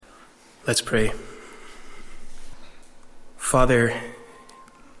Let's pray. Father,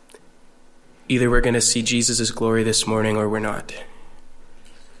 either we're going to see Jesus' glory this morning or we're not.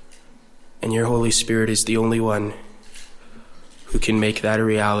 And your Holy Spirit is the only one who can make that a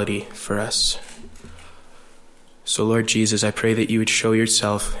reality for us. So Lord Jesus, I pray that you would show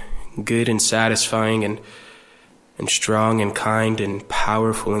yourself good and satisfying and strong and kind and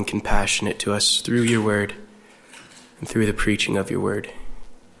powerful and compassionate to us through your word and through the preaching of your word.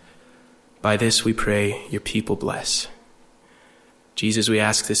 By this we pray your people bless. Jesus, we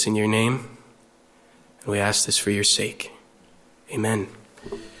ask this in your name, and we ask this for your sake. Amen.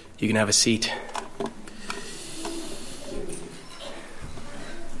 You can have a seat.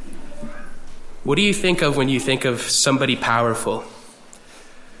 What do you think of when you think of somebody powerful?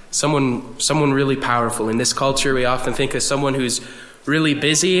 Someone really powerful. In this culture, we often think of someone who's really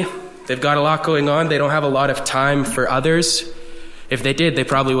busy. They've got a lot going on. They don't have a lot of time for others. If they did, they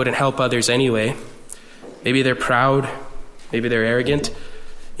probably wouldn't help others anyway. Maybe they're proud. Maybe they're arrogant.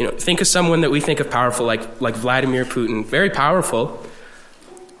 Think of someone that we think of powerful, like Vladimir Putin. Very powerful.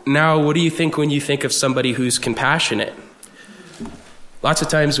 Now, what do you think when you think of somebody who's compassionate? Lots of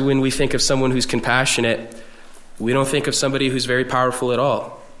times when we think of someone who's compassionate, we don't think of somebody who's very powerful at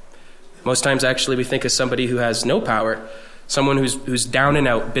all. Most times, actually, we think of somebody who has no power, someone who's down and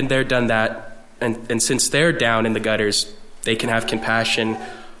out, been there, done that, and since they're down in the gutters, they can have compassion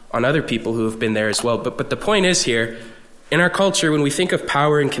on other people who have been there as well. But the point is here, in our culture, when we think of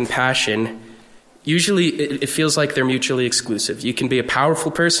power and compassion, usually it feels like they're mutually exclusive. You can be a powerful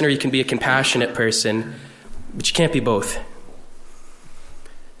person or you can be a compassionate person, but you can't be both.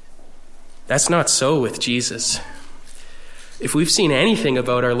 That's not so with Jesus. If we've seen anything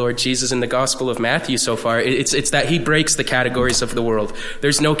about our Lord Jesus in the Gospel of Matthew so far, it's that he breaks the categories of the world.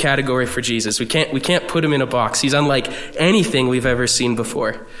 There's no category for Jesus. We can't put him in a box. He's unlike anything we've ever seen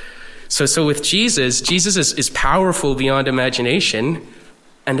before. So with Jesus is powerful beyond imagination,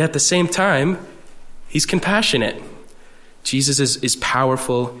 and at the same time, he's compassionate. Jesus is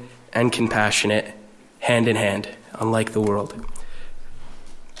powerful and compassionate, hand in hand, unlike the world.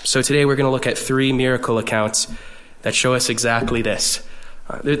 So today we're going to look at 3 miracle accounts that show us exactly this.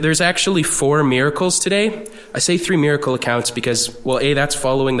 There's actually 4 miracles today. I say 3 miracle accounts because, well, that's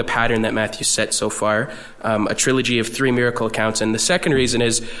following the pattern that Matthew set so far, a trilogy of 3 miracle accounts. And the second reason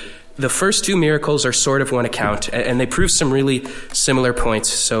is the first 2 miracles are sort of one account, and they prove some really similar points.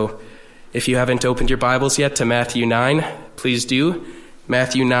 So if you haven't opened your Bibles yet to Matthew 9, please do.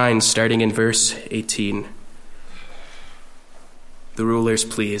 Matthew 9, starting in verse 18. The ruler's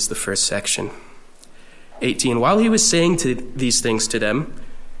plea is the first section. 18. While he was saying these things to them,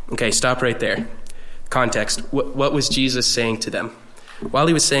 okay, stop right there. Context. What was Jesus saying to them? While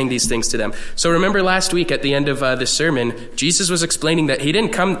he was saying these things to them. So remember last week at the end of the sermon, Jesus was explaining that he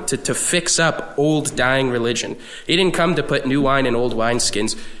didn't come to fix up old dying religion. He didn't come to put new wine in old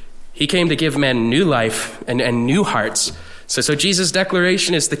wineskins. He came to give men new life and new hearts. So Jesus'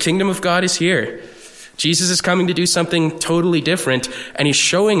 declaration is the kingdom of God is here. Jesus is coming to do something totally different, and he's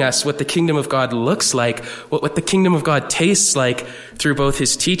showing us what the kingdom of God looks like, what the kingdom of God tastes like through both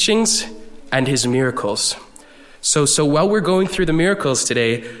his teachings and his miracles. So while we're going through the miracles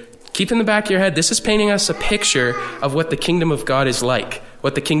today, keep in the back of your head, this is painting us a picture of what the kingdom of God is like,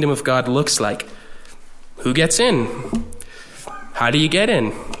 what the kingdom of God looks like. Who gets in? How do you get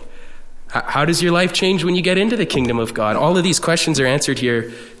in? How does your life change when you get into the kingdom of God? All of these questions are answered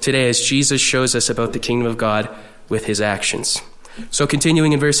here today as Jesus shows us about the kingdom of God with his actions. So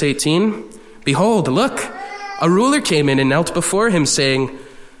continuing in verse 18, behold, look, a ruler came in and knelt before him saying,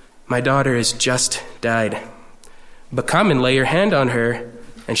 my daughter has just died, but come and lay your hand on her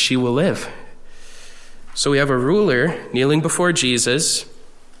and she will live. So we have a ruler kneeling before Jesus.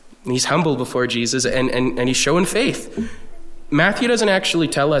 He's humble before Jesus and he's showing faith. Matthew doesn't actually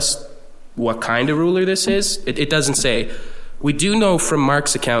tell us what kind of ruler this is. It doesn't say. We do know from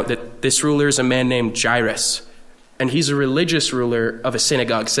Mark's account that this ruler is a man named Jairus, and he's a religious ruler of a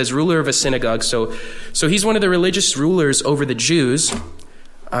synagogue. It says ruler of a synagogue, so he's one of the religious rulers over the Jews.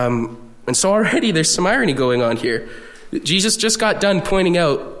 And so already there's some irony going on here. Jesus just got done pointing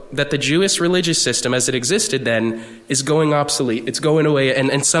out that the Jewish religious system as it existed then is going obsolete. It's going away,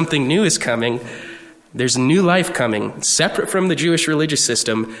 and something new is coming. There's new life coming, separate from the Jewish religious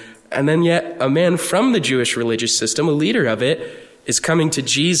system. And then yet a man from the Jewish religious system, a leader of it, is coming to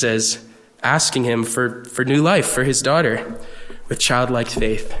Jesus, asking him for new life for his daughter with childlike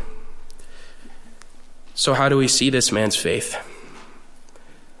faith. So how do we see this man's faith?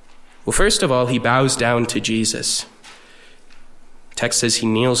 Well, first of all, he bows down to Jesus. The text says he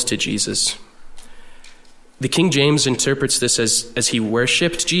kneels to Jesus. The King James interprets this as he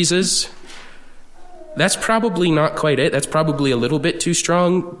worshipped Jesus. That's probably not quite it. That's probably a little bit too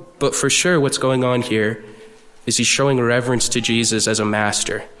strong. But for sure, what's going on here is he's showing reverence to Jesus as a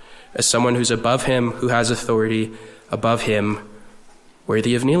master, as someone who's above him, who has authority above him,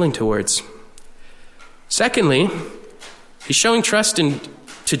 worthy of kneeling towards. Secondly, he's showing trust in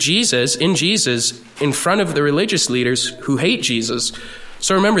Jesus in front of the religious leaders who hate Jesus.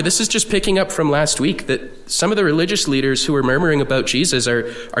 So remember, this is just picking up from last week that some of the religious leaders who were murmuring about Jesus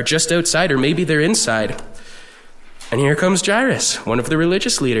are just outside, or maybe they're inside. And here comes Jairus, one of the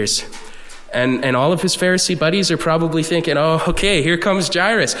religious leaders. And all of his Pharisee buddies are probably thinking, oh, okay, here comes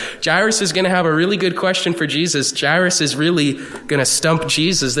Jairus. Jairus is going to have a really good question for Jesus. Jairus is really going to stump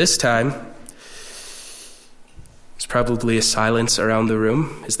Jesus this time. There's probably a silence around the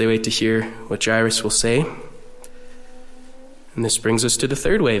room as they wait to hear what Jairus will say. And this brings us to the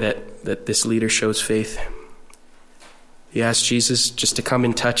third way that this leader shows faith. He asks Jesus just to come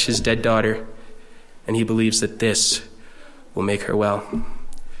and touch his dead daughter, and he believes that this will make her well.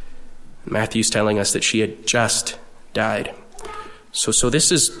 Matthew's telling us that she had just died. So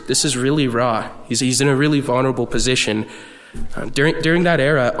this is really raw. He's in a really vulnerable position. During that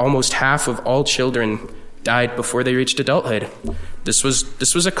era, almost half of all children died before they reached adulthood. This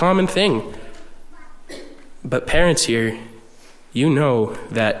was a common thing. But parents here, you know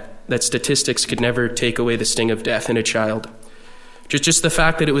that statistics could never take away the sting of death in a child. Just the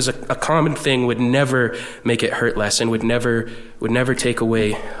fact that it was a common thing would never make it hurt less and would never take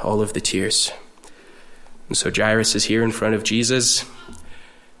away all of the tears. And so Jairus is here in front of Jesus.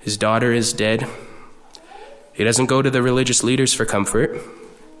 His daughter is dead. He doesn't go to the religious leaders for comfort.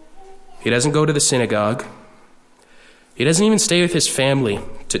 He doesn't go to the synagogue. He doesn't even stay with his family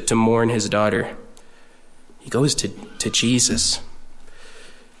to mourn his daughter. He goes to Jesus.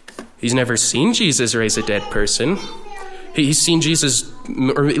 He's never seen Jesus raise a dead person. He's seen Jesus,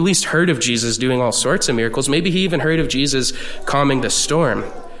 or at least heard of Jesus doing all sorts of miracles. Maybe he even heard of Jesus calming the storm.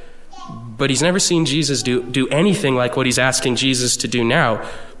 But he's never seen Jesus do anything like what he's asking Jesus to do now.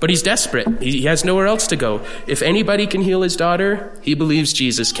 But he's desperate. He has nowhere else to go. If anybody can heal his daughter, he believes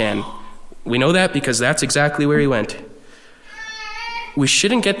Jesus can. We know that because that's exactly where he went. We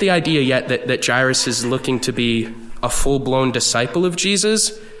shouldn't get the idea yet that Jairus is looking to be a full-blown disciple of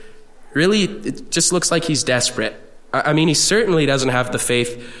Jesus. Really, it just looks like he's desperate. I mean, he certainly doesn't have the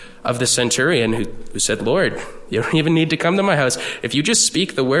faith of the centurion who said, Lord, you don't even need to come to my house. If you just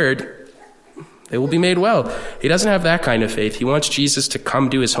speak the word, they will be made well. He doesn't have that kind of faith. He wants Jesus to come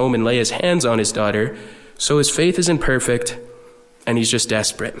to his home and lay his hands on his daughter. So his faith is imperfect, and he's just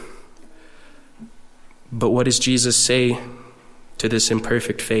desperate. But what does Jesus say to this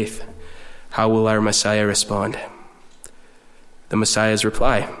imperfect faith? How will our Messiah respond? The Messiah's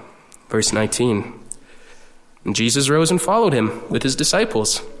reply, verse 19. And Jesus rose and followed him with his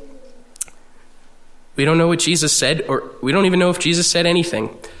disciples. We don't know what Jesus said, or we don't even know if Jesus said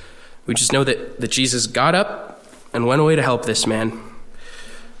anything. We just know that Jesus got up and went away to help this man.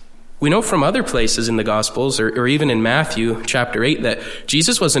 We know from other places in the Gospels, or even in Matthew chapter 8, that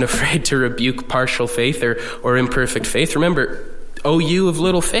Jesus wasn't afraid to rebuke partial faith or imperfect faith. Remember, O you of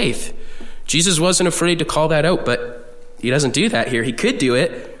little faith. Jesus wasn't afraid to call that out, but he doesn't do that here. He could do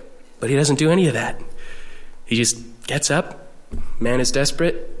it, but he doesn't do any of that. He just gets up, man is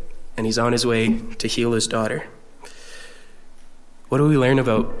desperate, and he's on his way to heal his daughter. What do we learn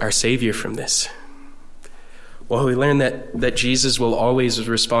about our Savior from this? Well, we learn that Jesus will always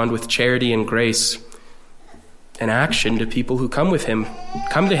respond with charity and grace and action to people who come to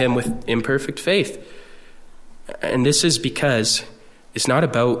him with imperfect faith. And this is because it's not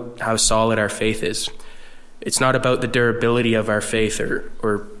about how solid our faith is. It's not about the durability of our faith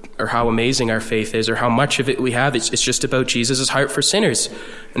or how amazing our faith is or how much of it we have. It's just about Jesus' heart for sinners.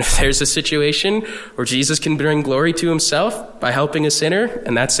 And if there's a situation where Jesus can bring glory to himself by helping a sinner,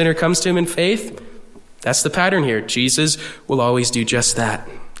 and that sinner comes to him in faith, that's the pattern here. Jesus will always do just that.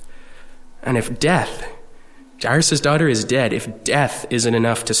 And if Jairus' daughter is dead, if death isn't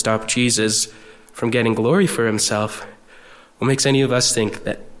enough to stop Jesus from getting glory for himself, what makes any of us think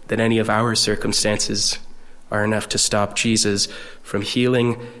that any of our circumstances are enough to stop Jesus from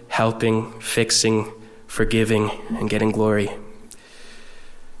healing, helping, fixing, forgiving, and getting glory?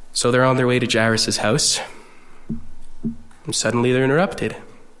 So they're on their way to Jairus' house, and suddenly they're interrupted.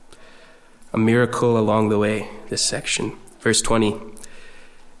 A miracle along the way, this section. Verse 20.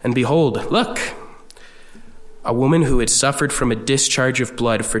 And behold, look, a woman who had suffered from a discharge of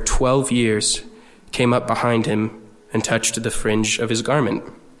blood for 12 years came up behind him and touched the fringe of his garment.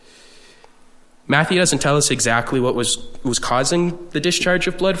 Matthew doesn't tell us exactly what was causing the discharge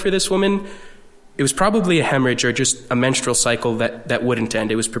of blood for this woman. It was probably a hemorrhage or just a menstrual cycle that wouldn't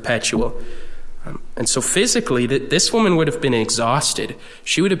end. It was perpetual. And so physically, this woman would have been exhausted.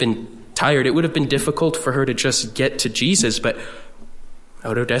 She would have been tired. It would have been difficult for her to just get to Jesus, but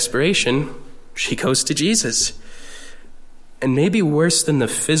out of desperation, she goes to Jesus. And maybe worse than the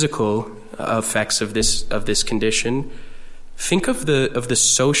physical effects of this condition, think of the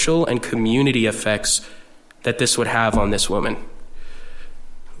social and community effects that this would have on this woman.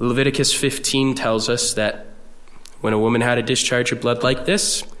 Leviticus 15 tells us that when a woman had a discharge of blood like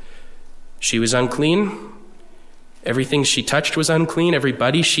this, she was unclean. Everything she touched was unclean.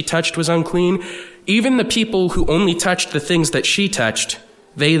 Everybody she touched was unclean. Even the people who only touched the things that she touched,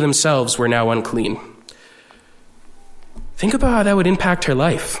 they themselves were now unclean. Think about how that would impact her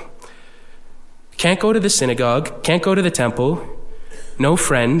life. Can't go to the synagogue, can't go to the temple, no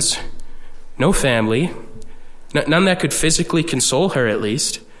friends, no family, none that could physically console her at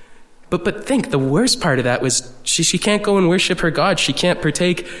least. But think, the worst part of that was she can't go and worship her God. She can't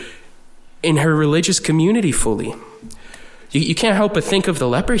partake in her religious community fully. You can't help but think of the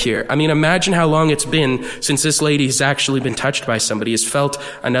leper here. I mean, imagine how long it's been since this lady has actually been touched by somebody, has felt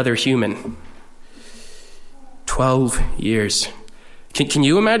another human. 12 years. Can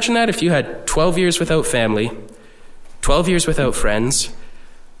you imagine that if you had 12 years without family, 12 years without friends,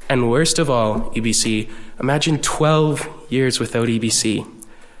 and worst of all, EBC, imagine 12 years without EBC.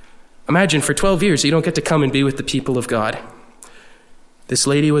 Imagine for 12 years you don't get to come and be with the people of God. This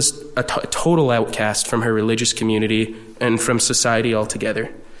lady was a total outcast from her religious community and from society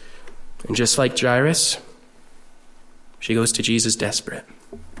altogether. And just like Jairus, she goes to Jesus desperate.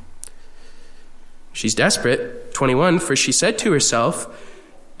 She's desperate, 21, for she said to herself,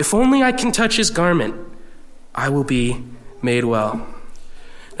 "If only I can touch his garment, I will be made well."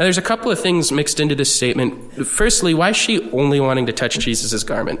 Now there's a couple of things mixed into this statement. Firstly, why is she only wanting to touch Jesus'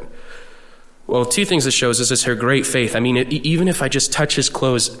 garment? Well, two things it shows us is her great faith. I mean, even if I just touch his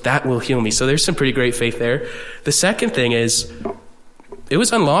clothes, that will heal me. So there's some pretty great faith there. The second thing is, it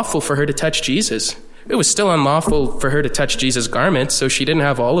was unlawful for her to touch Jesus. It was still unlawful for her to touch Jesus' garments, so she didn't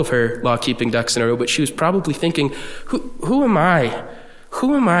have all of her law-keeping ducks in a row, but she was probably thinking, who am I?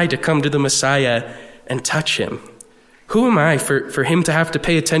 Who am I to come to the Messiah and touch him? Who am I for him to have to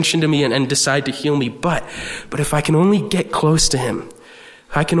pay attention to me and decide to heal me? But if I can only get close to him,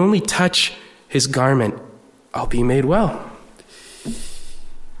 if I can only touch his garment, I'll be made well.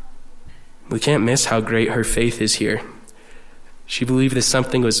 We can't miss how great her faith is here. She believed that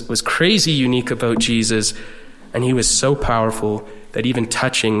something was crazy unique about Jesus, and he was so powerful that even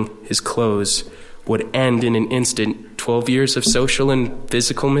touching his clothes would end in an instant 12 years of social and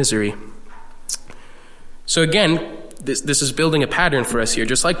physical misery. So again, this is building a pattern for us here.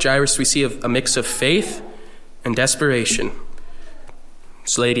 Just like Jairus, we see a mix of faith and desperation.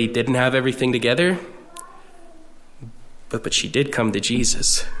 This lady didn't have everything together, but she did come to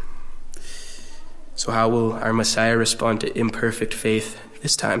Jesus. So how will our Messiah respond to imperfect faith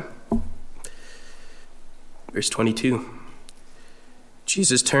this time? Verse 22.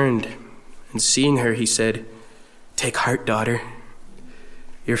 Jesus turned, and seeing her, he said, "Take heart, daughter.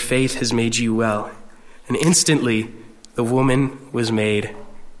 Your faith has made you well." And instantly, the woman was made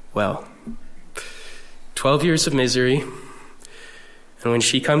well. 12 years of misery. And when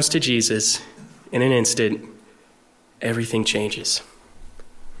she comes to Jesus, in an instant, everything changes.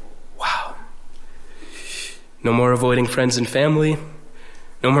 Wow. No more avoiding friends and family.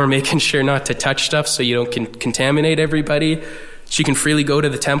 No more making sure not to touch stuff so you don't contaminate everybody. She can freely go to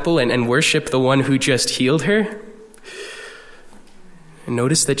the temple and worship the one who just healed her. And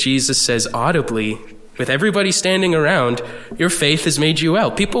notice that Jesus says audibly, with everybody standing around, "Your faith has made you well."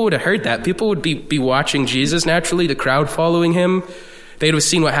 People would have heard that. People would be watching Jesus naturally, the crowd following him. They'd have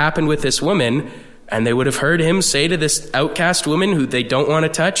seen what happened with this woman, and they would have heard him say to this outcast woman who they don't want to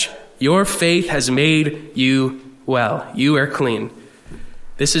touch, "Your faith has made you well. You are clean."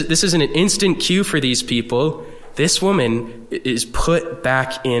 This is an instant cue for these people. This woman is put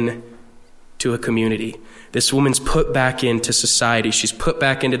back into a community. This woman's put back into society. She's put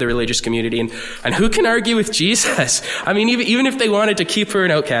back into the religious community. And who can argue with Jesus? I mean, even if they wanted to keep her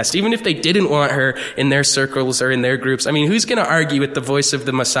an outcast, even if they didn't want her in their circles or in their groups, I mean, who's going to argue with the voice of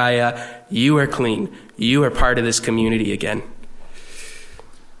the Messiah? You are clean. You are part of this community again.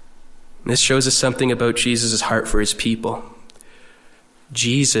 This shows us something about Jesus' heart for his people.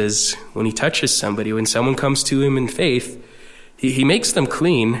 Jesus, when he touches somebody, when someone comes to him in faith, he makes them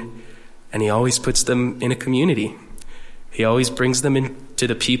clean. And he always puts them in a community. He always brings them into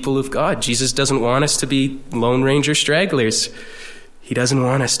the people of God. Jesus doesn't want us to be Lone Ranger stragglers. He doesn't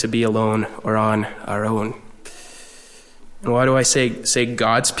want us to be alone or on our own. And why do I say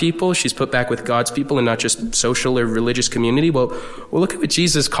God's people? She's put back with God's people and not just social or religious community. Well, look at what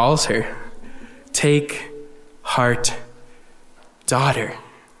Jesus calls her. Take heart, daughter.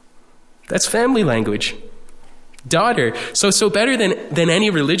 That's family language. Daughter. So better than any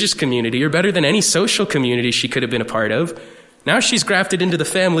religious community or better than any social community she could have been a part of. Now she's grafted into the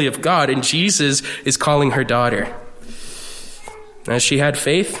family of God, and Jesus is calling her daughter. As she had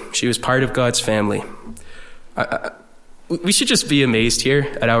faith, she was part of God's family. We should just be amazed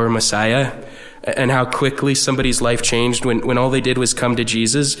here at our Messiah and how quickly somebody's life changed when all they did was come to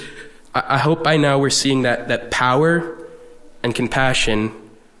Jesus. I hope by now we're seeing that power and compassion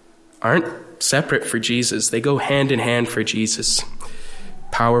aren't separate for Jesus. They go hand in hand for Jesus.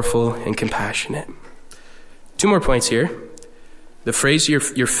 Powerful and compassionate. 2 more points here. The phrase,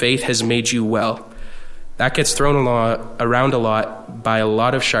 your faith has made you well. That gets thrown around a lot by a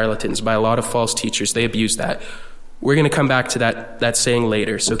lot of charlatans, by a lot of false teachers. They abuse that. We're going to come back to that saying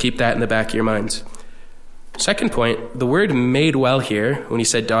later, so keep that in the back of your minds. Second point, the word made well here, when he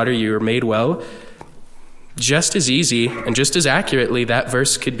said, daughter, you are made well, just as easy and just as accurately, that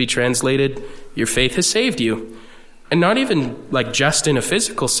verse could be translated, your faith has saved you. And not even like just in a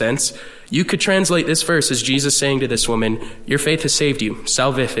physical sense. You could translate this verse as Jesus saying to this woman, your faith has saved you,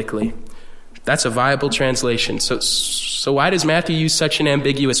 salvifically. That's a viable translation. So why does Matthew use such an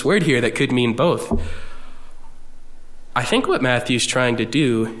ambiguous word here that could mean both? I think what Matthew's trying to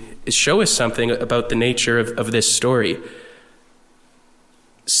do is show us something about the nature of this story.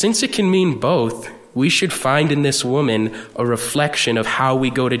 Since it can mean both, we should find in this woman a reflection of how we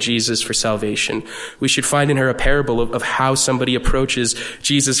go to Jesus for salvation. We should find in her a parable of how somebody approaches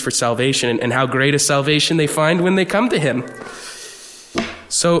Jesus for salvation and how great a salvation they find when they come to him.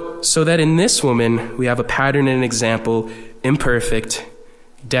 So that in this woman, we have a pattern and an example, imperfect,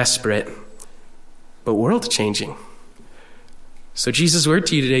 desperate, but world-changing. So Jesus' word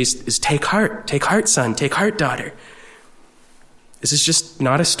to you today is take heart, son, take heart, daughter. This is just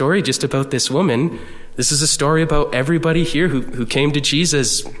not a story just about this woman. This is a story about everybody here who came to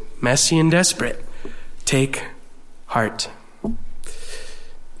Jesus messy and desperate. Take heart.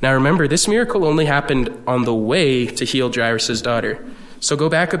 Now remember, this miracle only happened on the way to heal Jairus' daughter. So go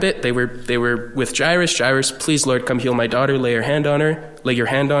back a bit. They were with Jairus. Jairus, please, Lord, come heal my daughter. Lay your hand on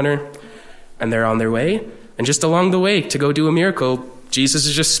her. And they're on their way. And just along the way to go do a miracle, Jesus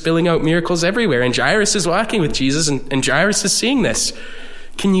is just spilling out miracles everywhere. And Jairus is walking with Jesus, and Jairus is seeing this.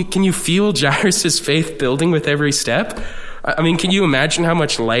 Can you feel Jairus' faith building with every step? I mean, can you imagine how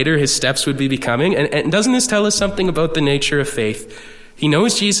much lighter his steps would be becoming? And doesn't this tell us something about the nature of faith? He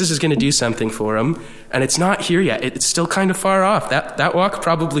knows Jesus is going to do something for him, and it's not here yet. It's still kind of far off. That walk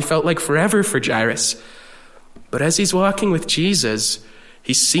probably felt like forever for Jairus. But as he's walking with Jesus,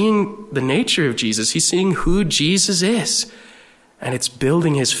 he's seeing the nature of Jesus. He's seeing who Jesus is. And it's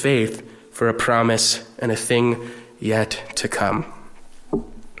building his faith for a promise and a thing yet to come.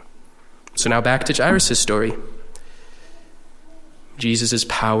 So now back to Jairus' story. Jesus'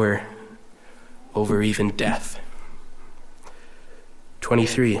 power over even death.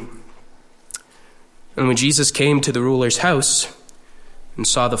 23. And when Jesus came to the ruler's house and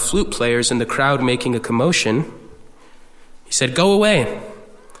saw the flute players and the crowd making a commotion, he said, go away,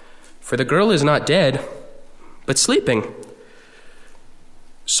 for the girl is not dead, but sleeping.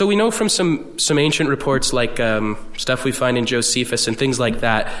 So we know from some ancient reports like stuff we find in Josephus and things like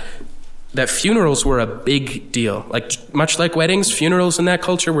that funerals were a big deal. Much like weddings, funerals in that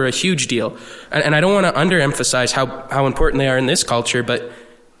culture were a huge deal. And I don't want to underemphasize how important they are in this culture, but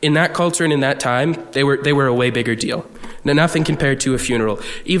in that culture and in that time, they were a way bigger deal. Now, nothing compared to a funeral.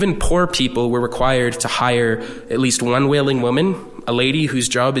 Even poor people were required to hire at least one wailing woman, a lady whose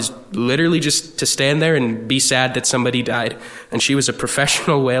job is literally just to stand there and be sad that somebody died. And she was a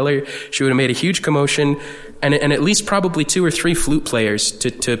professional wailer. She would have made a huge commotion, and at least probably 2 or 3 flute players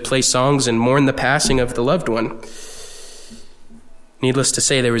to play songs and mourn the passing of the loved one. Needless to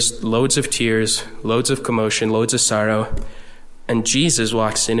say, there was loads of tears, loads of commotion, loads of sorrow. And Jesus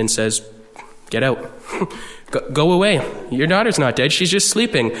walks in and says, get out. Go away. Your daughter's not dead. She's just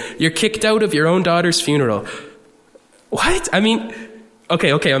sleeping. You're kicked out of your own daughter's funeral. What? I mean,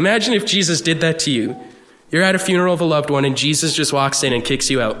 okay. Imagine if Jesus did that to you. You're at a funeral of a loved one and Jesus just walks in and kicks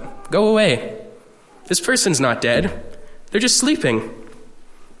you out. Go away. This person's not dead. They're just sleeping.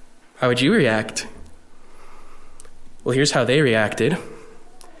 How would you react? Well, here's how they reacted.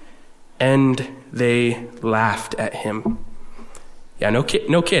 And they laughed at him. Yeah, no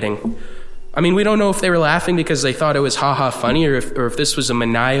kidding. I mean, we don't know if they were laughing because they thought it was funny or if this was a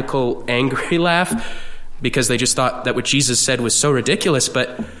maniacal, angry laugh because they just thought that what Jesus said was so ridiculous,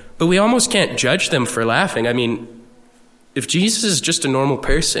 but we almost can't judge them for laughing. I mean, if Jesus is just a normal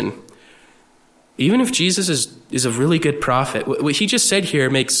person, even if Jesus is a really good prophet, what he just said here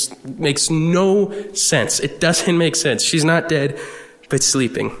makes no sense. It doesn't make sense. She's not dead, but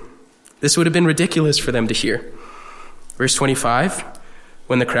sleeping. This would have been ridiculous for them to hear. Verse 25,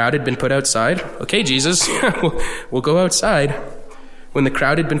 when the crowd had been put outside, okay, Jesus, we'll go outside. When the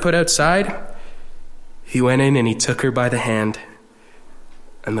crowd had been put outside, he went in and he took her by the hand,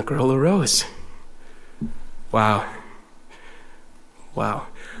 and the girl arose. Wow.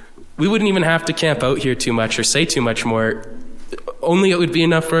 We wouldn't even have to camp out here too much or say too much more. Only it would be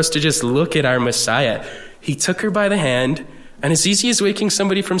enough for us to just look at our Messiah. He took her by the hand, and as easy as waking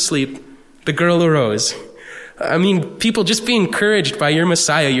somebody from sleep, the girl arose. I mean, people, just be encouraged by your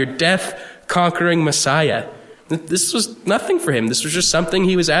Messiah, your death-conquering Messiah. This was nothing for him. This was just something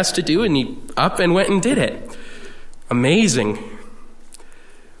he was asked to do, and he up and went and did it. Amazing.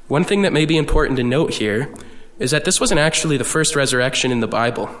 One thing that may be important to note here is that this wasn't actually the first resurrection in the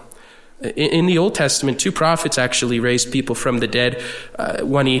Bible. In the Old Testament, 2 prophets actually raised people from the dead,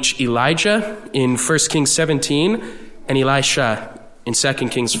 one each, Elijah in 1 Kings 17 and Elisha in 2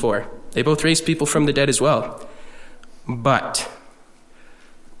 Kings 4. They both raised people from the dead as well. But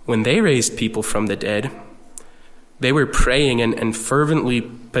when they raised people from the dead, they were praying and fervently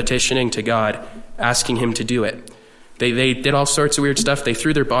petitioning to God, asking him to do it. They did all sorts of weird stuff. They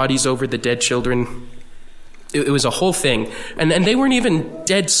threw their bodies over the dead children. It was a whole thing. And they weren't even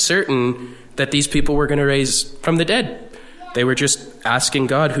dead certain that these people were going to raise from the dead. They were just asking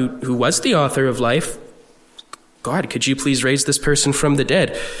God, who was the author of life, God, could you please raise this person from the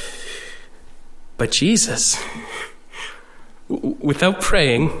dead? But Jesus, without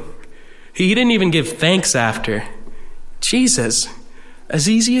praying, he didn't even give thanks after. Jesus, as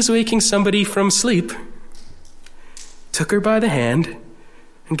easy as waking somebody from sleep, took her by the hand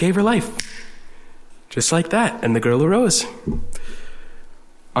and gave her life. Just like that, and the girl arose.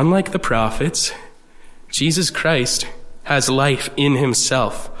 Unlike the prophets, Jesus Christ has life in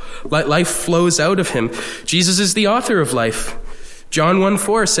himself. Life flows out of him. Jesus is the author of life. John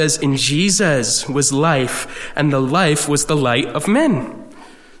 1:4 says, in Jesus was life, and the life was the light of men.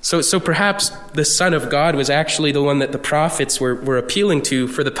 So perhaps the Son of God was actually the one that the prophets were appealing to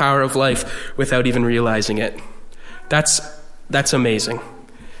for the power of life without even realizing it. That's amazing.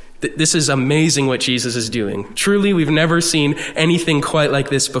 This is amazing what Jesus is doing. Truly, we've never seen anything quite like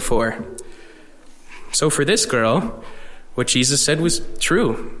this before. So for this girl, what Jesus said was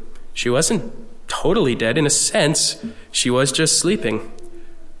true. She wasn't totally dead. In a sense, she was just sleeping.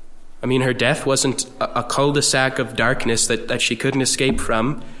 I mean, her death wasn't a cul-de-sac of darkness that she couldn't escape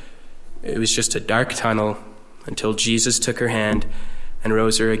from. It was just a dark tunnel until Jesus took her hand and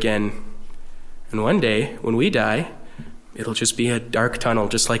rose her again. And one day, when we die, it'll just be a dark tunnel,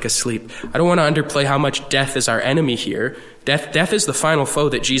 just like asleep. I don't want to underplay how much death is our enemy here. Death is the final foe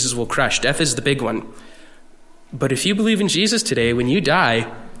that Jesus will crush. Death is the big one. But if you believe in Jesus today, when you die,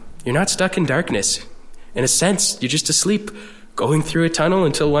 you're not stuck in darkness. In a sense, you're just asleep, going through a tunnel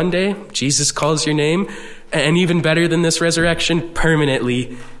until one day Jesus calls your name. And even better than this resurrection,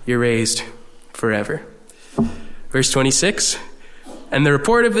 permanently you're raised forever. Verse 26, and the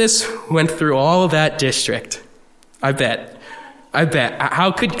report of this went through all of that district. I bet.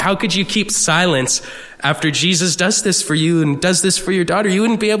 How could you keep silence after Jesus does this for you and does this for your daughter? You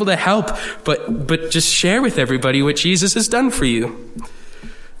wouldn't be able to help but just share with everybody what Jesus has done for you.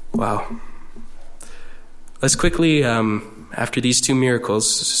 Wow. Let's quickly, after these 2 miracles,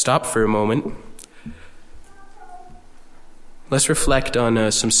 stop for a moment. Let's reflect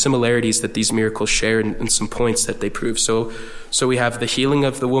on some similarities that these miracles share and some points that they prove. So we have the healing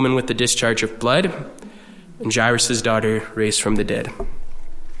of the woman with the discharge of blood, and Jairus' daughter raised from the dead.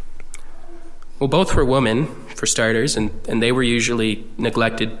 Well, both were women, for starters, and they were usually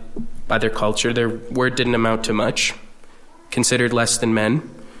neglected by their culture. Their word didn't amount to much, considered less than men.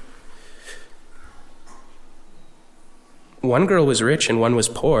 One girl was rich and one was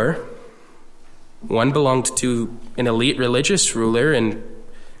poor. One belonged to an elite religious ruler and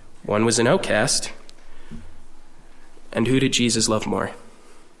one was an outcast. And who did Jesus love more?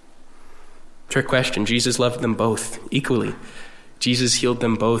 Trick question. Jesus loved them both equally. Jesus healed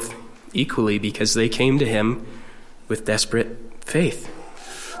them both equally because they came to him with desperate faith.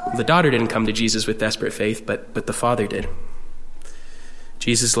 The daughter didn't come to Jesus with desperate faith, but the father did.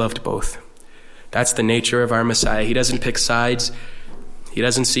 Jesus loved both. That's the nature of our Messiah. He doesn't pick sides. He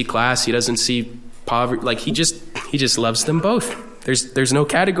doesn't see class. He doesn't see poverty. Like he just loves them both. There's no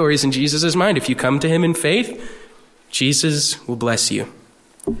categories in Jesus' mind. If you come to him in faith, Jesus will bless you.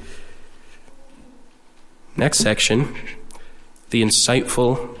 Next section, the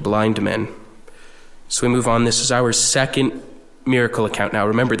insightful blind men. So we move on. This is our second miracle account now.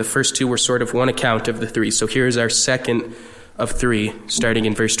 Remember, the first two were sort of one account of the three. So here's our second of three, starting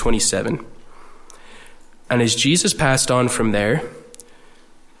in verse 27. And as Jesus passed on from there,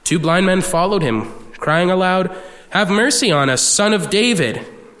 2 blind men followed him, crying aloud, "Have mercy on us, Son of David."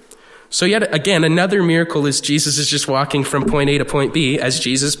 So yet again, another miracle is Jesus is just walking from point A to point B as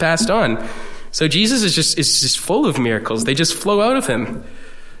Jesus passed on. So Jesus is just full of miracles. They just flow out of him.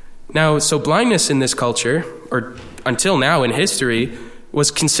 Now, so blindness in this culture, or until now in history,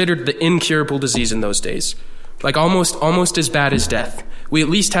 was considered the incurable disease in those days. Like almost as bad as death. We at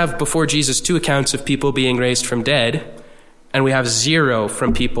least have before Jesus 2 accounts of people being raised from dead, and we have 0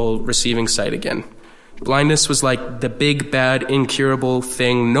 from people receiving sight again. Blindness was like the big, bad, incurable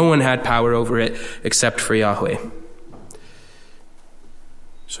thing. No one had power over it except for Yahweh.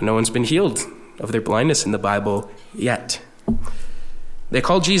 So no one's been healed of their blindness in the Bible yet. They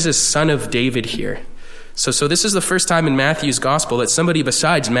call Jesus Son of David here. So this is the first time in Matthew's gospel that somebody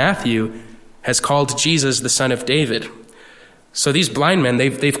besides Matthew has called Jesus the Son of David. So these blind men,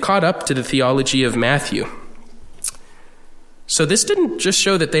 they've caught up to the theology of Matthew. So this didn't just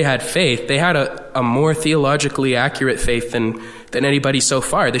show that they had faith. They had a more theologically accurate faith than anybody so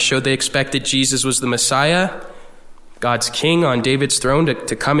far. This showed they expected Jesus was the Messiah, God's king on David's throne,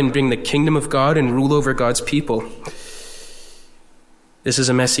 to come and bring the kingdom of God and rule over God's people. This is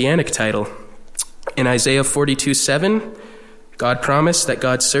a messianic title. In Isaiah 42:7, God promised that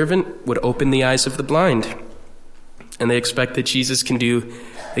God's servant would open the eyes of the blind. And they expect that Jesus can do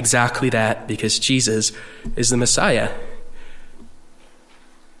exactly that because Jesus is the Messiah.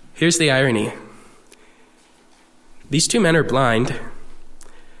 Here's the irony. These 2 men are blind,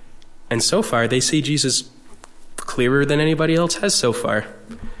 and so far they see Jesus clearer than anybody else has so far.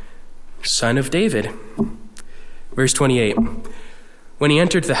 Son of David. Verse 28. When he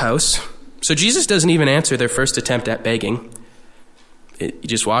entered the house, so Jesus doesn't even answer their first attempt at begging. He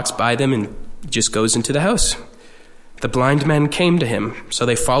just walks by them and just goes into the house. The blind men came to him, so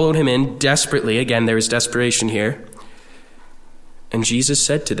they followed him in desperately. Again, there is desperation here. And Jesus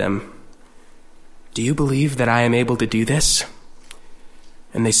said to them, "Do you believe that I am able to do this?"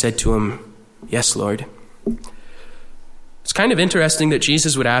 And they said to him, "Yes, Lord." It's kind of interesting that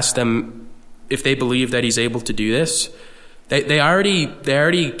Jesus would ask them if they believe that he's able to do this. They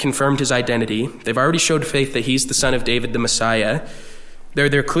already confirmed his identity. They've already showed faith that he's the Son of David, the Messiah.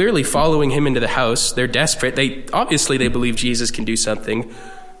 They're clearly following him into the house. They're desperate. They believe Jesus can do something.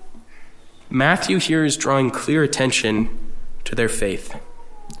 Matthew here is drawing clear attention to their faith.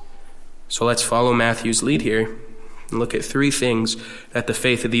 So let's follow Matthew's lead here and look at 3 things that the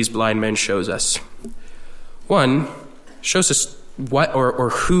faith of these blind men shows us. 1, shows us what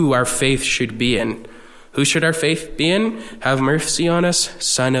or who our faith should be in. Who should our faith be in? Have mercy on us,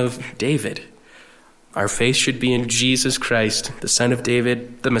 Son of David. Our faith should be in Jesus Christ, the Son of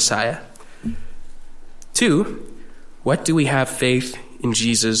David, the Messiah. 2, what do we have faith in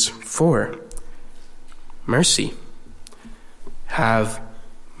Jesus for? Mercy. Have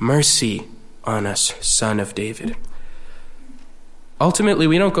mercy on us, Son of David. Ultimately,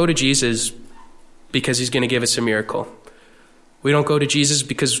 we don't go to Jesus because he's going to give us a miracle. We don't go to Jesus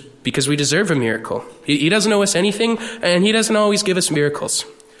because we deserve a miracle. He doesn't owe us anything, and he doesn't always give us miracles.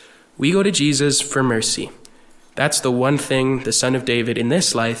 We go to Jesus for mercy. That's the one thing the Son of David in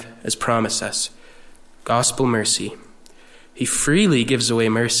this life has promised us. Gospel mercy. He freely gives away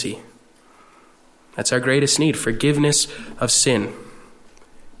mercy. That's our greatest need, forgiveness of sin.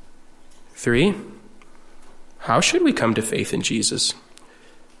 3, how should we come to faith in Jesus?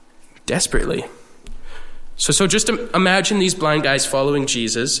 Desperately. So just imagine these blind guys following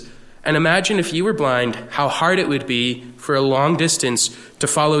Jesus, and imagine if you were blind, how hard it would be for a long distance to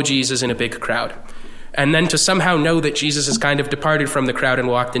follow Jesus in a big crowd. And then to somehow know that Jesus has kind of departed from the crowd and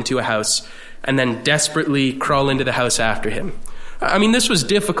walked into a house, and then desperately crawl into the house after him. I mean, this was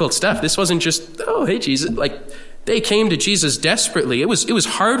difficult stuff. This wasn't just, oh, hey, Jesus. They came to Jesus desperately. It was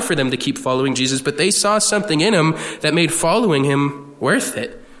hard for them to keep following Jesus, but they saw something in him that made following him worth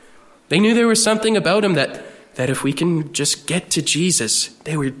it. They knew there was something about him that if we can just get to Jesus,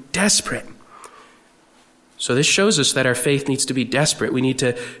 they were desperate. So this shows us that our faith needs to be desperate. We need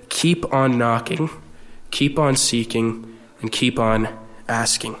to keep on knocking, keep on seeking, and keep on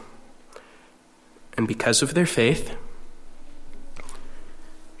asking. And because of their faith,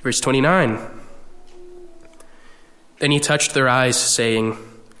 verse 29, then he touched their eyes, saying,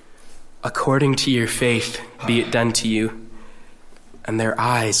 "According to your faith, be it done to you." And their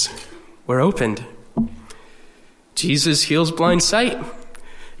eyes were opened. Jesus heals blind sight.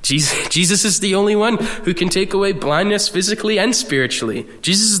 Jesus is the only one who can take away blindness physically and spiritually.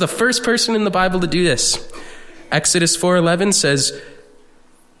 Jesus is the first person in the Bible to do this. Exodus 4:11 says,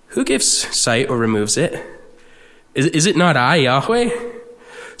 "Who gives sight or removes it? Is it not I, Yahweh?"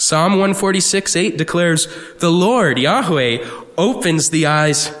 Psalm 146:8 declares, "The Lord, Yahweh, opens the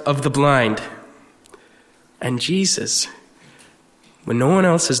eyes of the blind." And Jesus, when no one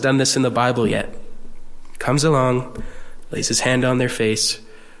else has done this in the Bible yet, comes along, lays his hand on their face,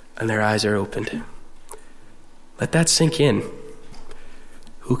 and their eyes are opened. Let that sink in.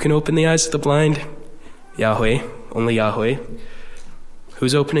 Who can open the eyes of the blind? Yahweh, only Yahweh.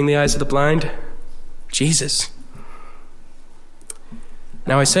 Who's opening the eyes of the blind? Jesus.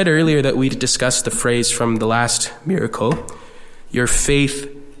 Now, I said earlier that we'd discuss the phrase from the last miracle, "Your faith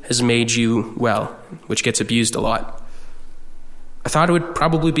has made you well," which gets abused a lot. I thought it would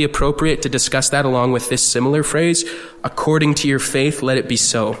probably be appropriate to discuss that along with this similar phrase, "According to your faith, let it be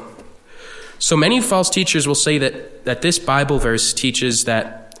so." So many false teachers will say that this Bible verse teaches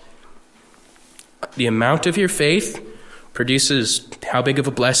that the amount of your faith produces how big of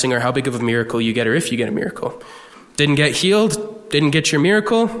a blessing or how big of a miracle you get, or if you get a miracle. Didn't get healed, didn't get your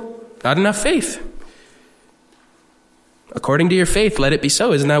miracle, not enough faith. According to your faith, let it be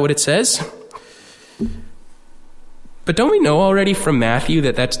so. Isn't that what it says? But don't we know already from Matthew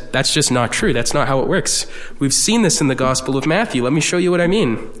that that's just not true? That's not how it works. We've seen this in the Gospel of Matthew. Let me show you what I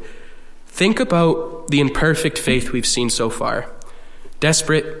mean. Think about the imperfect faith we've seen so far.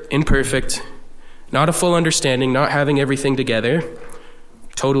 Desperate, imperfect, not a full understanding, not having everything together,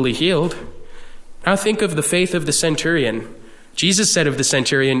 totally healed. Now think of the faith of the centurion. Jesus said of the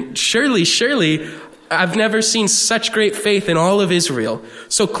centurion, surely, I've never seen such great faith in all of Israel.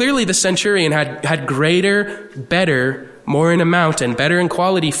 So clearly the centurion had greater, better, more in amount and better in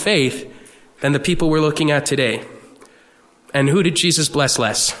quality faith than the people we're looking at today. And who did Jesus bless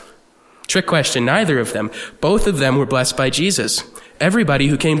less? Trick question, neither of them. Both of them were blessed by Jesus. Everybody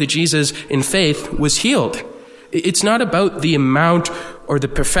who came to Jesus in faith was healed. It's not about the amount or the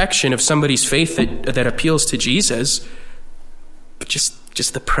perfection of somebody's faith that appeals to Jesus, but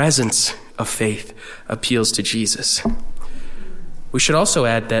just the presence of faith appeals to Jesus. We should also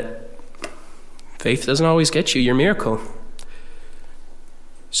add that faith doesn't always get you your miracle.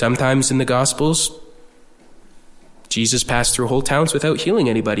 Sometimes in the Gospels, Jesus passed through whole towns without healing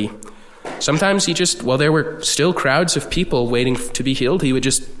anybody. Sometimes while there were still crowds of people waiting to be healed, he would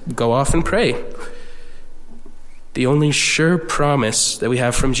just go off and pray. The only sure promise that we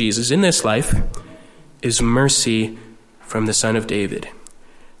have from Jesus in this life is mercy from the Son of David.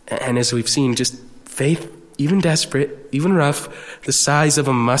 And as we've seen, just faith, even desperate, even rough, the size of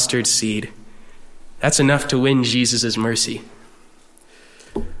a mustard seed, that's enough to win Jesus' mercy.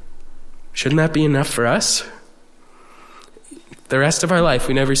 Shouldn't that be enough for us? The rest of our life,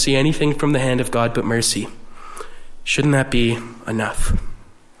 we never see anything from the hand of God but mercy. Shouldn't that be enough?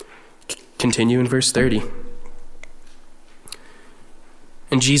 Continue in verse 30.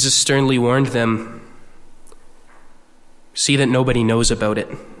 And Jesus sternly warned them, "See that nobody knows about it."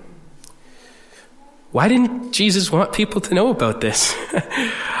 Why didn't Jesus want people to know about this?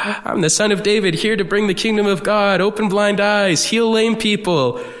 I'm the Son of David, here to bring the kingdom of God, open blind eyes, heal lame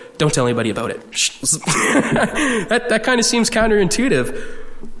people. Don't tell anybody about it. That kind of seems counterintuitive.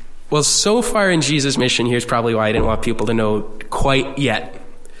 Well, so far in Jesus' mission, here's probably why I didn't want people to know quite yet.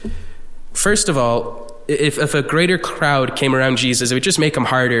 First of all, if a greater crowd came around Jesus, it would just make him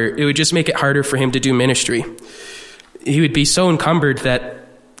harder. It would just make it harder for him to do ministry. He would be so encumbered that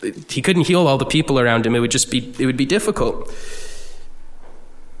he couldn't heal all the people around him. It would be difficult.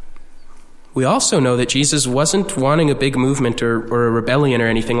 We also know that Jesus wasn't wanting a big movement or a rebellion or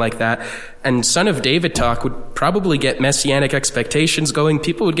anything like that. And Son of David talk would probably get messianic expectations going.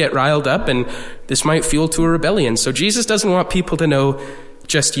 People would get riled up, and this might fuel to a rebellion. So Jesus doesn't want people to know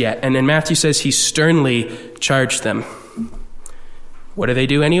just yet. And then Matthew says he sternly charged them. What do they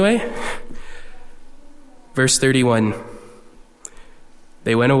do anyway? Verse 31.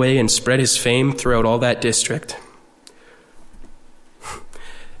 They went away and spread his fame throughout all that district.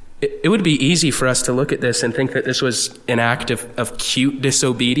 It would be easy for us to look at this and think that this was an act of cute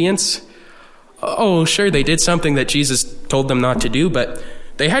disobedience. Oh, sure, they did something that Jesus told them not to do, but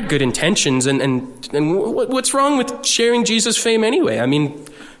they had good intentions, and what's wrong with sharing Jesus' fame anyway? I mean,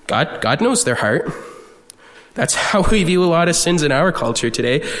 God knows their heart. That's how we view a lot of sins in our culture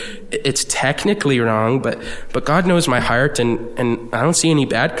today. It's technically wrong, but God knows my heart, and I don't see any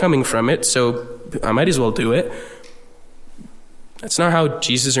bad coming from it, so I might as well do it. That's not how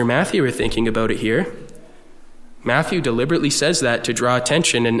Jesus or Matthew are thinking about it here. Matthew deliberately says that to draw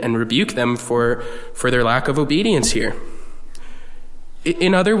attention and rebuke them for their lack of obedience here.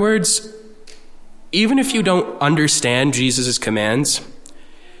 In other words, even if you don't understand Jesus' commands,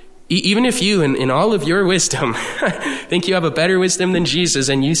 even if you, in all of your wisdom, think you have a better wisdom than Jesus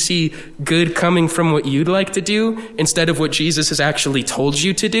and you see good coming from what you'd like to do instead of what Jesus has actually told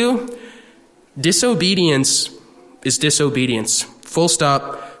you to do, disobedience is disobedience. Full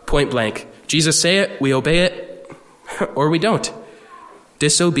stop, point blank. Jesus say it, we obey it, or we don't.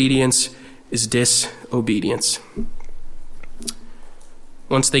 Disobedience is disobedience.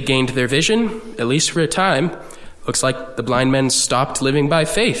 Once they gained their vision, at least for a time, looks like the blind men stopped living by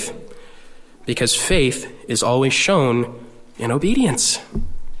faith, because faith is always shown in obedience.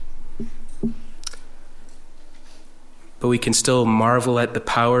 But we can still marvel at the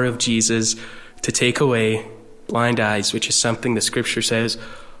power of Jesus to take away blind eyes, which is something the scripture says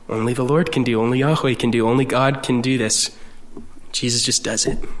only the Lord can do, only Yahweh can do, only God can do this. Jesus just does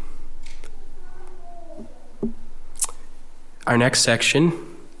it. Our next section,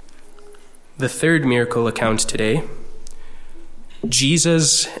 the third miracle account today,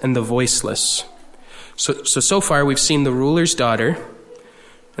 Jesus and the voiceless. So far we've seen the ruler's daughter,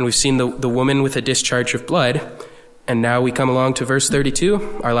 and we've seen the woman with a discharge of blood, and now we come along to verse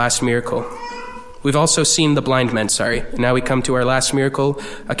 32, our last miracle. We've also seen the blind men, and now we come to our last miracle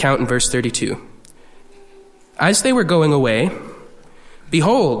account in verse 32. As they were going away,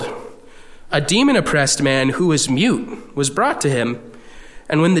 behold, a demon-oppressed man who was mute was brought to him,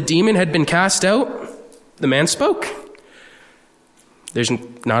 and when the demon had been cast out, the man spoke. There's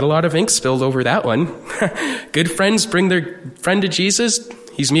not a lot of ink spilled over that one. Good friends bring their friend to Jesus.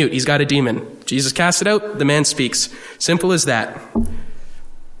 He's mute. He's got a demon. Jesus casts it out. The man speaks. Simple as that.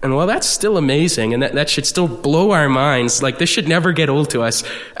 And while that's still amazing, and that should still blow our minds, like this should never get old to us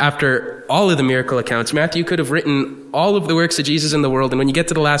after all of the miracle accounts. Matthew could have written all of the works of Jesus in the world, and when you get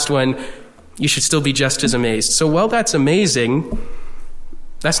to the last one, you should still be just as amazed. So while that's amazing,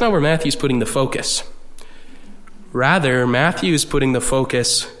 that's not where Matthew's putting the focus. Rather, Matthew is putting the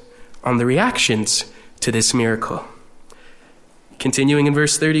focus on the reactions to this miracle. Continuing in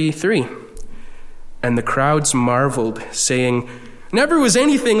verse 33, and the crowds marveled, saying, never was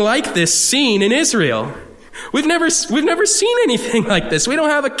anything like this seen in Israel. We've never seen anything like this. We don't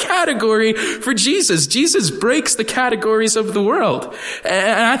have a category for Jesus. Jesus breaks the categories of the world.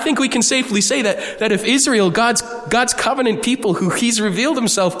 And I think we can safely say that if Israel, God's covenant people who he's revealed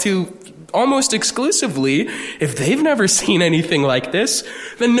himself to almost exclusively, if they've never seen anything like this,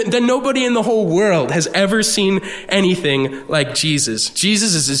 then nobody in the whole world has ever seen anything like Jesus.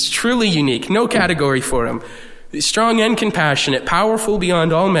 Jesus is truly unique. No category for him. Strong and compassionate, powerful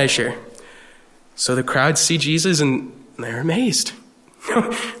beyond all measure. So the crowds see Jesus and they're amazed.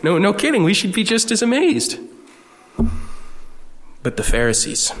 No kidding. We should be just as amazed. But the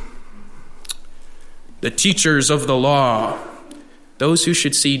Pharisees, the teachers of the law, those who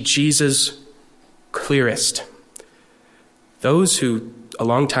should see Jesus clearest, those who a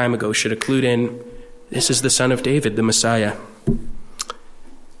long time ago should have clued in, this is the Son of David, the Messiah.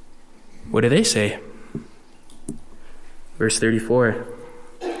 What do they say? Verse 34.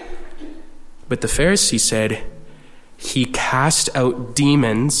 But the Pharisees said, he cast out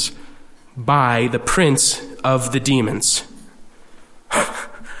demons by the prince of the demons.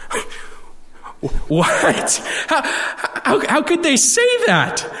 What? How could they say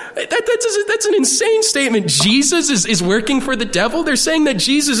that? That's an insane statement. Jesus is working for the devil? They're saying that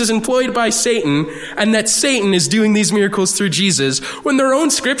Jesus is employed by Satan and that Satan is doing these miracles through Jesus when their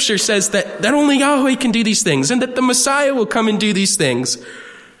own scripture says that only Yahweh can do these things and that the Messiah will come and do these things.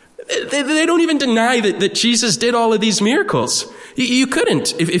 They don't even deny that Jesus did all of these miracles. You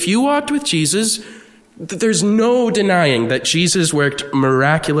couldn't. If you walked with Jesus, there's no denying that Jesus worked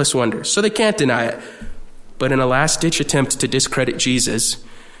miraculous wonders. So they can't deny it. But in a last-ditch attempt to discredit Jesus,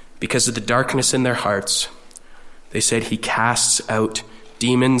 because of the darkness in their hearts, they said he casts out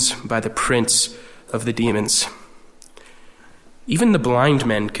demons by the prince of the demons. Even the blind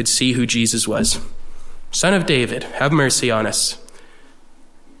men could see who Jesus was. Son of David, have mercy on us.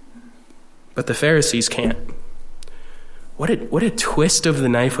 But the Pharisees can't. What a twist of the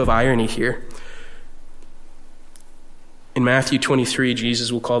knife of irony here. In Matthew 23,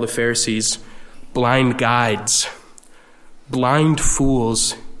 Jesus will call the Pharisees blind guides, blind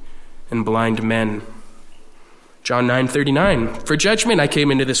fools, and blind men. John 9:39, for judgment I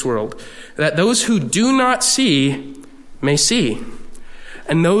came into this world, that those who do not see may see,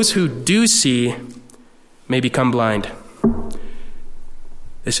 and those who do see may become blind.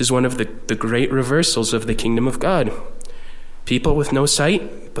 This is one of the great reversals of the kingdom of God. People with no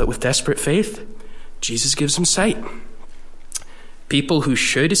sight, but with desperate faith, Jesus gives them sight. People who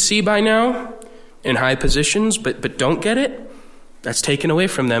should see by now in high positions, but don't get it, that's taken away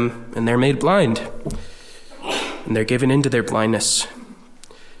from them, and they're made blind, and they're given into their blindness.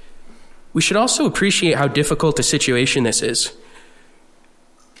 We should also appreciate how difficult a situation this is.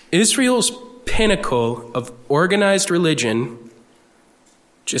 Israel's pinnacle of organized religion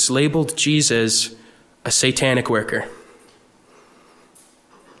just labeled Jesus a satanic worker.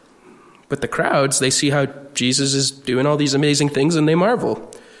 But the crowds, they see how Jesus is doing all these amazing things and they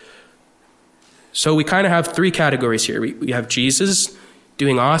marvel. So we kind of have three categories here. We have Jesus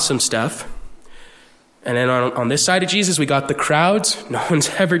doing awesome stuff. And then on this side of Jesus, we got the crowds. No one's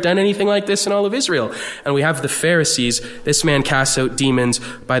ever done anything like this in all of Israel. And we have the Pharisees. This man casts out demons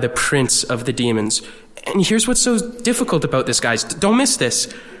by the prince of the demons. And here's what's so difficult about this, guys. Don't miss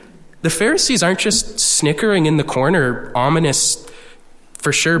this. The Pharisees aren't just snickering in the corner, ominous,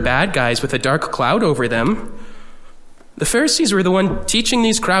 for sure bad guys with a dark cloud over them. The Pharisees were the one teaching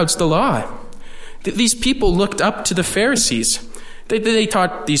these crowds the law. These people looked up to the Pharisees. They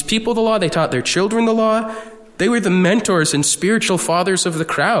taught these people the law. They taught their children the law. They were the mentors and spiritual fathers of the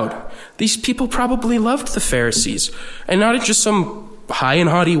crowd. These people probably loved the Pharisees, and not in just some high and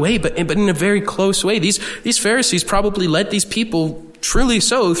haughty way, but in a very close way. These Pharisees probably led these people, truly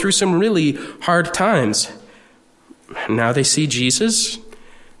so, through some really hard times. Now they see Jesus,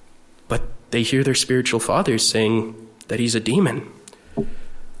 but they hear their spiritual fathers saying that he's a demon.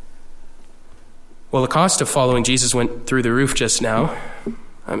 Well, the cost of following Jesus went through the roof just now.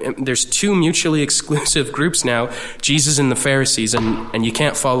 There's two mutually exclusive groups now, Jesus and the Pharisees, and you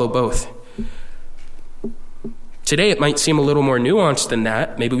can't follow both. Today, it might seem a little more nuanced than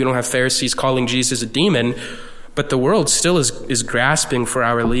that. Maybe we don't have Pharisees calling Jesus a demon, but the world still is grasping for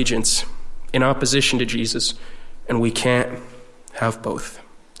our allegiance in opposition to Jesus, and we can't have both.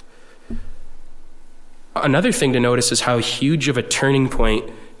 Another thing to notice is how huge of a turning point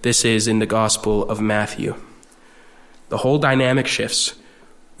this is in the Gospel of Matthew. The whole dynamic shifts.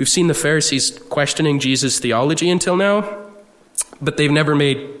 We've seen the Pharisees questioning Jesus' theology until now, but they've never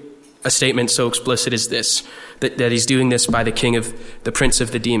made a statement so explicit as this, that he's doing this by the prince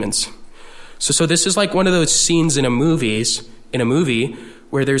of the demons. So this is like one of those scenes in a movie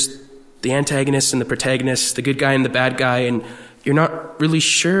where there's the antagonist and the protagonist, the good guy and the bad guy, and you're not really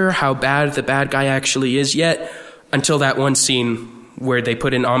sure how bad the bad guy actually is yet until that one scene where they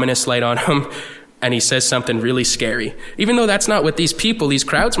put an ominous light on him and he says something really scary. Even though that's not what these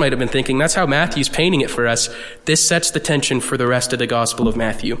crowds might have been thinking, that's how Matthew's painting it for us. This sets the tension for the rest of the Gospel of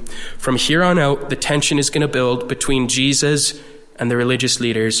Matthew. From here on out, the tension is going to build between Jesus and the religious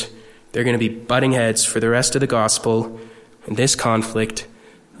leaders. They're going to be butting heads for the rest of the Gospel, and this conflict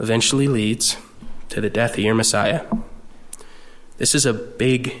eventually leads to the death of your Messiah. This is a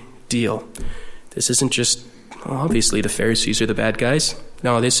big deal. This isn't just, obviously the Pharisees are the bad guys.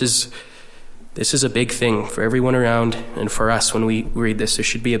 No, this is a big thing for everyone around and for us when we read this. This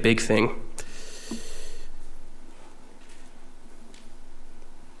should be a big thing.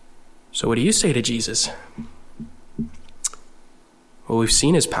 So what do you say to Jesus? Well, we've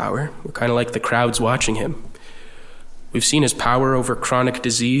seen his power. We're kind of like the crowds watching him. We've seen his power over chronic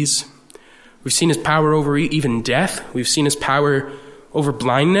disease. We've seen his power over even death. We've seen his power over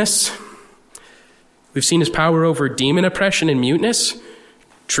blindness. We've seen his power over demon oppression and muteness.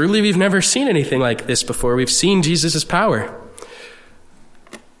 Truly, we've never seen anything like this before. We've seen Jesus' power.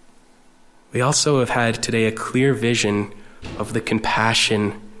 We also have had today a clear vision of the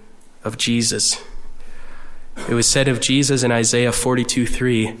compassion of Jesus. It was said of Jesus in Isaiah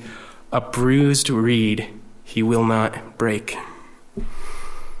 42:3, "A bruised reed he will not break."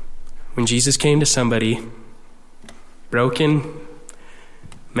 When Jesus came to somebody broken,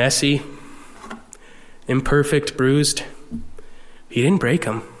 messy, imperfect, bruised, he didn't break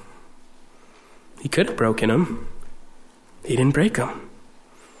him. He could have broken him. He didn't break him.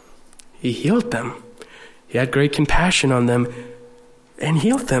 He healed them. He had great compassion on them and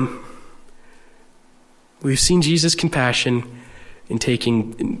healed them. We've seen Jesus' compassion in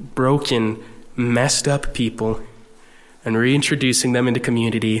taking broken, messed up people and reintroducing them into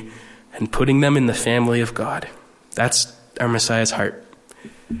community and putting them in the family of God. That's our Messiah's heart.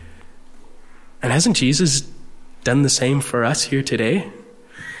 And hasn't Jesus done the same for us here today?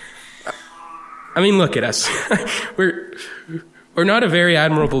 I mean, look at us. We're not a very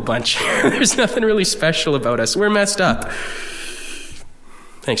admirable bunch. There's nothing really special about us. We're messed up.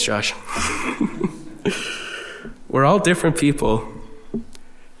 Thanks, Josh. We're all different people,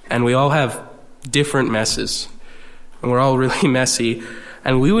 and we all have different messes, and we're all really messy,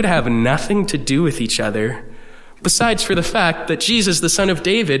 and we would have nothing to do with each other besides for the fact that Jesus, the Son of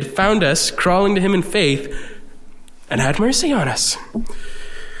David, found us crawling to him in faith and had mercy on us.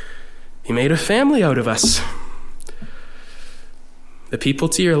 He made a family out of us. The people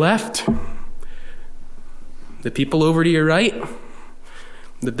to your left, the people over to your right,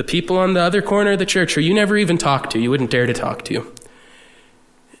 the people on the other corner of the church who you never even talked to, you wouldn't dare to talk to.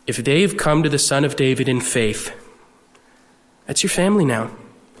 If they've come to the Son of David in faith, that's your family now.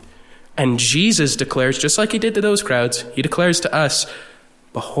 And Jesus declares, just like he did to those crowds, he declares to us,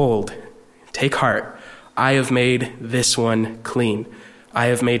 behold, take heart, I have made this one clean. I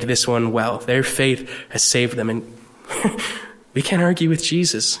have made this one well. Their faith has saved them. And we can't argue with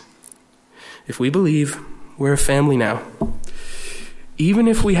Jesus. If we believe, we're a family now. Even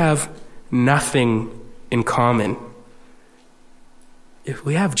if we have nothing in common, if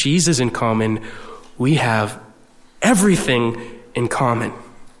we have Jesus in common, we have everything in common.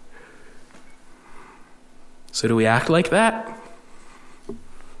 So do we act like that?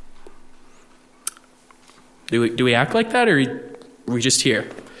 Do we act like that, or are we just here?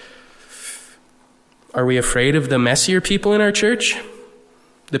 Are we afraid of the messier people in our church?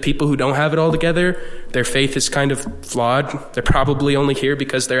 The people who don't have it all together, their faith is kind of flawed. They're probably only here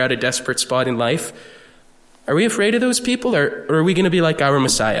because they're at a desperate spot in life. Are we afraid of those people, or are we going to be like our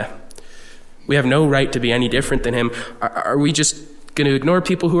Messiah? We have no right to be any different than him. Are we just going to ignore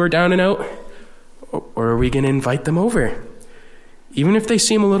people who are down and out? Or are we going to invite them over? Even if they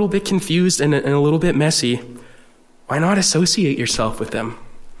seem a little bit confused and a little bit messy, why not associate yourself with them?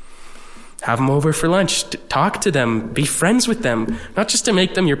 Have them over for lunch, talk to them, be friends with them, not just to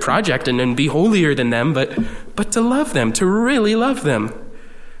make them your project and be holier than them, but to love them, to really love them.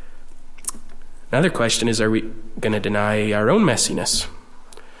 Another question is, are we going to deny our own messiness?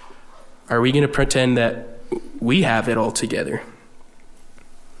 Are we going to pretend that we have it all together?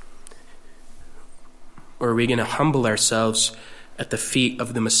 Or are we going to humble ourselves at the feet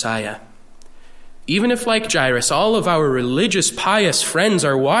of the Messiah? Even if, like Jairus, all of our religious, pious friends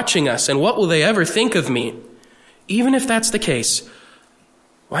are watching us, and what will they ever think of me? Even if that's the case,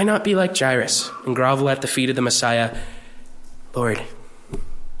 why not be like Jairus and grovel at the feet of the Messiah? Lord,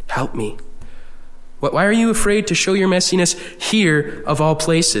 help me. Why are you afraid to show your messiness here of all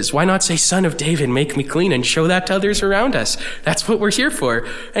places? Why not say, Son of David, make me clean, and show that to others around us? That's what we're here for.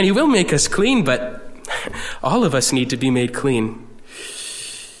 And he will make us clean, but all of us need to be made clean.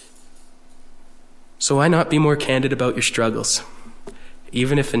 So why not be more candid about your struggles?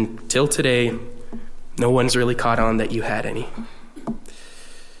 Even if until today, no one's really caught on that you had any.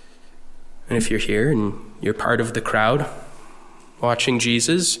 And if you're here and you're part of the crowd watching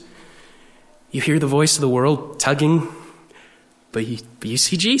Jesus, you hear the voice of the world tugging, but you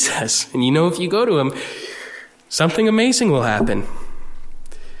see Jesus. And you know if you go to him, something amazing will happen.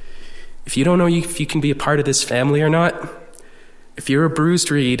 If you don't know if you can be a part of this family or not, if you're a bruised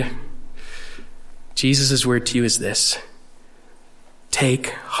reed, Jesus' word to you is this: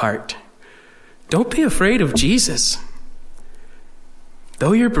 take heart. Don't be afraid of Jesus.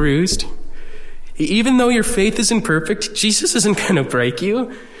 Though you're bruised, even though your faith isn't perfect, Jesus isn't going to break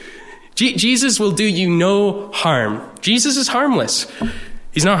you. Jesus will do you no harm. Jesus is harmless.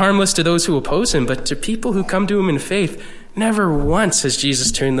 He's not harmless to those who oppose him, but to people who come to him in faith, never once has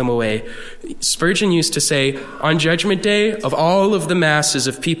Jesus turned them away. Spurgeon used to say, on Judgment Day, of all of the masses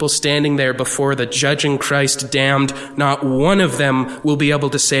of people standing there before the judging Christ damned, not one of them will be able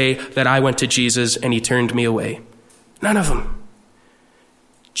to say that I went to Jesus and he turned me away. None of them.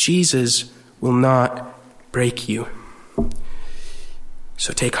 Jesus will not break you.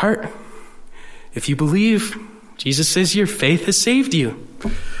 So take heart. If you believe, Jesus says your faith has saved you.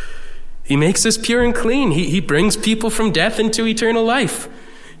 He makes us pure and clean. He brings people from death into eternal life.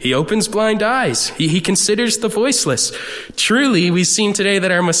 He opens blind eyes. He considers the voiceless. Truly, we've seen today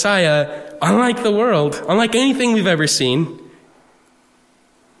that our Messiah, unlike the world, unlike anything we've ever seen,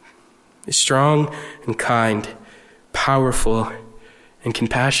 is strong and kind, powerful and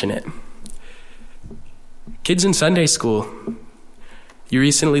compassionate. Kids in Sunday school, you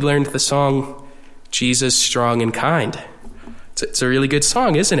recently learned the song, Jesus, Strong and Kind. It's a really good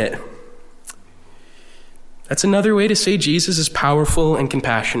song, isn't it? That's another way to say Jesus is powerful and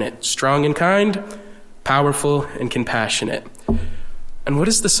compassionate. Strong and kind, powerful and compassionate. And what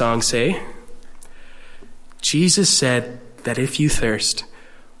does the song say? Jesus said that if you thirst,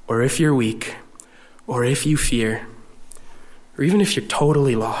 or if you're weak, or if you fear, or even if you're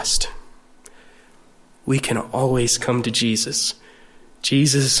totally lost, we can always come to Jesus.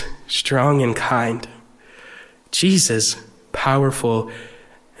 Jesus, strong and kind. Jesus, powerful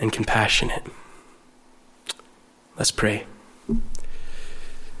and compassionate. Let's pray.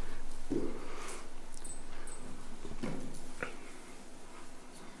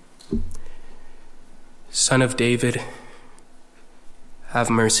 Son of David,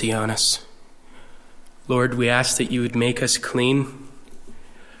 have mercy on us. Lord, we ask that you would make us clean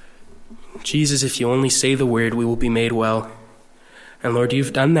Jesus, if you only say the word, we will be made well. And Lord,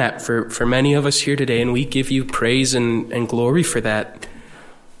 you've done that for many of us here today, and we give you praise and glory for that.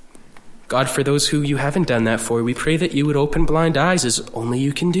 God, for those who you haven't done that for, we pray that you would open blind eyes as only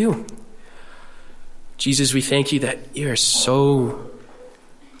you can do. Jesus, we thank you that you are so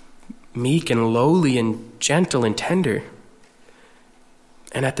meek and lowly and gentle and tender.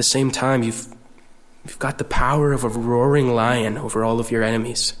 And at the same time, you've got the power of a roaring lion over all of your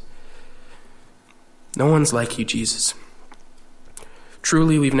enemies. No one's like you, Jesus.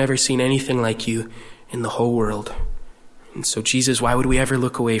 Truly, we've never seen anything like you in the whole world. And so, Jesus, why would we ever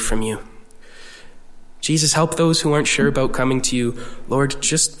look away from you? Jesus, help those who aren't sure about coming to you. Lord,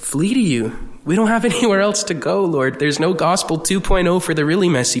 just flee to you. We don't have anywhere else to go, Lord. There's no gospel 2.0 for the really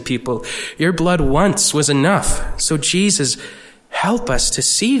messy people. Your blood once was enough. So, Jesus, help us to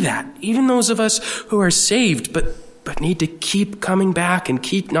see that. Even those of us who are saved, but need to keep coming back and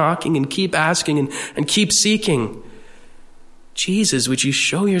keep knocking and keep asking and keep seeking. Jesus, would you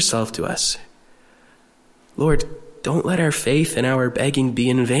show yourself to us? Lord, don't let our faith and our begging be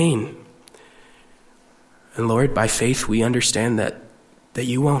in vain. And Lord, by faith we understand that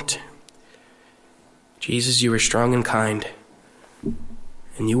you won't. Jesus, you are strong and kind,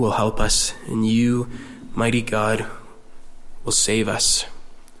 and you will help us, and you, mighty God, will save us.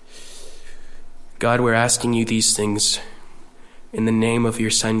 God, we're asking you these things in the name of your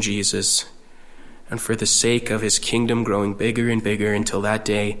Son, Jesus, and for the sake of his kingdom growing bigger and bigger until that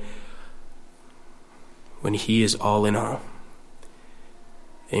day when he is all in all.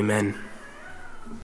 Amen.